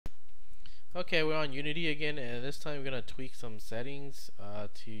Okay, we're on Unity again, and this time we're gonna tweak some settings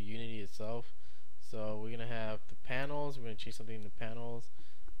to Unity itself. So we're gonna have the panels. We're gonna change something in the panels,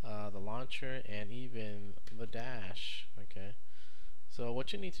 the launcher, and even the dash. Okay. So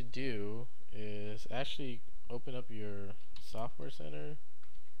what you need to do is actually open up your software center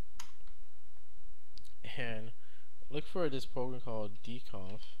and look for this program called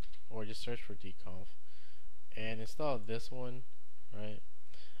dconf, or just search for dconf and install this one, right?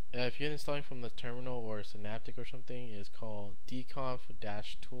 If you're installing from the terminal or Synaptic or something, it's called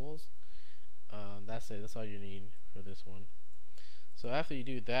dconf-tools. That's it. That's all you need for this one. So after you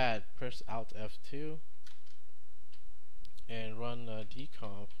do that, press Alt F2 and run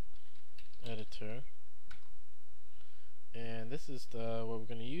dconf-editor. And this is what we're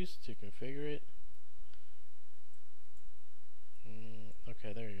going to use to configure it.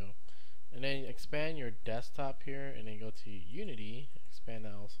 Okay, there you go. And then expand your desktop here, and then go to Unity. Expand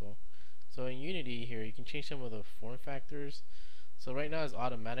that also. So in Unity here, you can change some of the form factors. So right now it's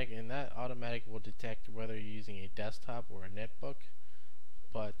automatic, and that automatic will detect whether you're using a desktop or a netbook.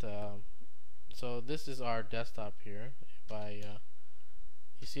 But so this is our desktop here. If I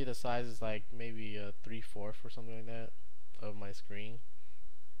you see the size is like maybe 3/4 or something like that of my screen.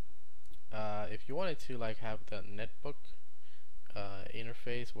 If you wanted to like have the netbook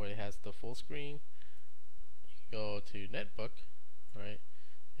interface where it has the full screen, you go to netbook, right?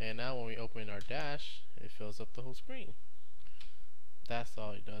 And now when we open our dash, it fills up the whole screen. That's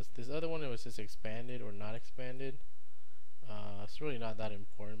all it does. This other one, it was just expanded or not expanded. It's really not that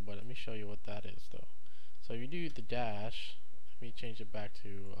important, but let me show you what that is though. So if you do the dash, let me change it back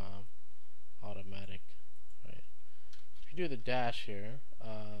to automatic, right? If you do the dash here,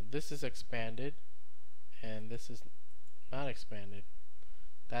 this is expanded and this is not expanded.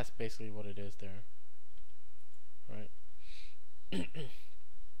 That's basically what it is there, right?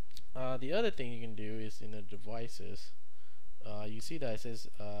 The other thing you can do is in the devices, you see that it says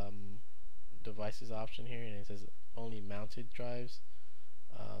devices option here, and it says only mounted drives.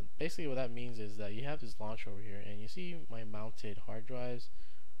 Basically what that means is that you have this launcher over here, and you see my mounted hard drives,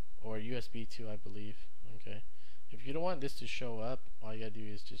 or USB 2 I believe. Okay, if you don't want this to show up, all you gotta do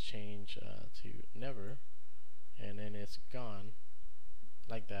is just change to never, and then it's gone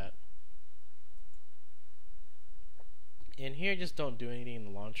like that. In here, just don't do anything in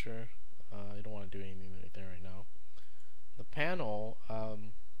the launcher. You don't want to do anything right there right now. The panel,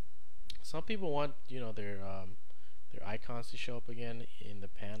 some people want their icons to show up again in the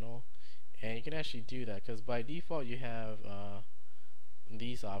panel, and you can actually do that because by default you have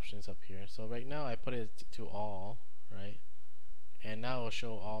these options up here. So right now I put it to all, right, and now it'll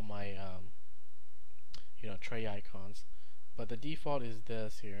show all my tray icons, but the default is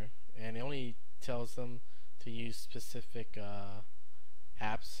this here, and it only tells them to use specific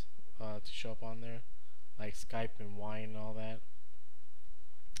apps to show up on there, like Skype and Wine and all that.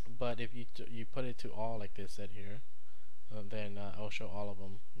 But if you put it to all like this set here, then I'll show all of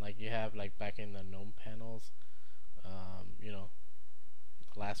them. Like you have like back in the GNOME panels,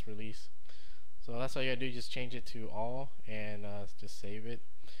 last release. So that's all you gotta do. Just change it to all and just save it.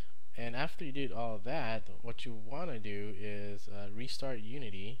 And after you did all of that, what you want to do is restart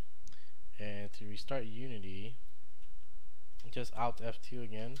Unity. And to restart Unity, just Alt F2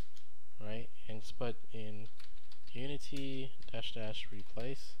 again, right? And just put in Unity --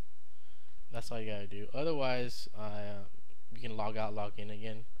 replace. That's all you gotta do. Otherwise, you can log out, log in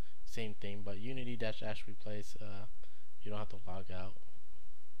again. Same thing, but Unity -- replace. You don't have to log out.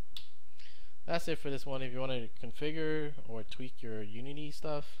 That's it for this one. If you want to configure or tweak your Unity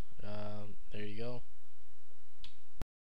stuff, there you go.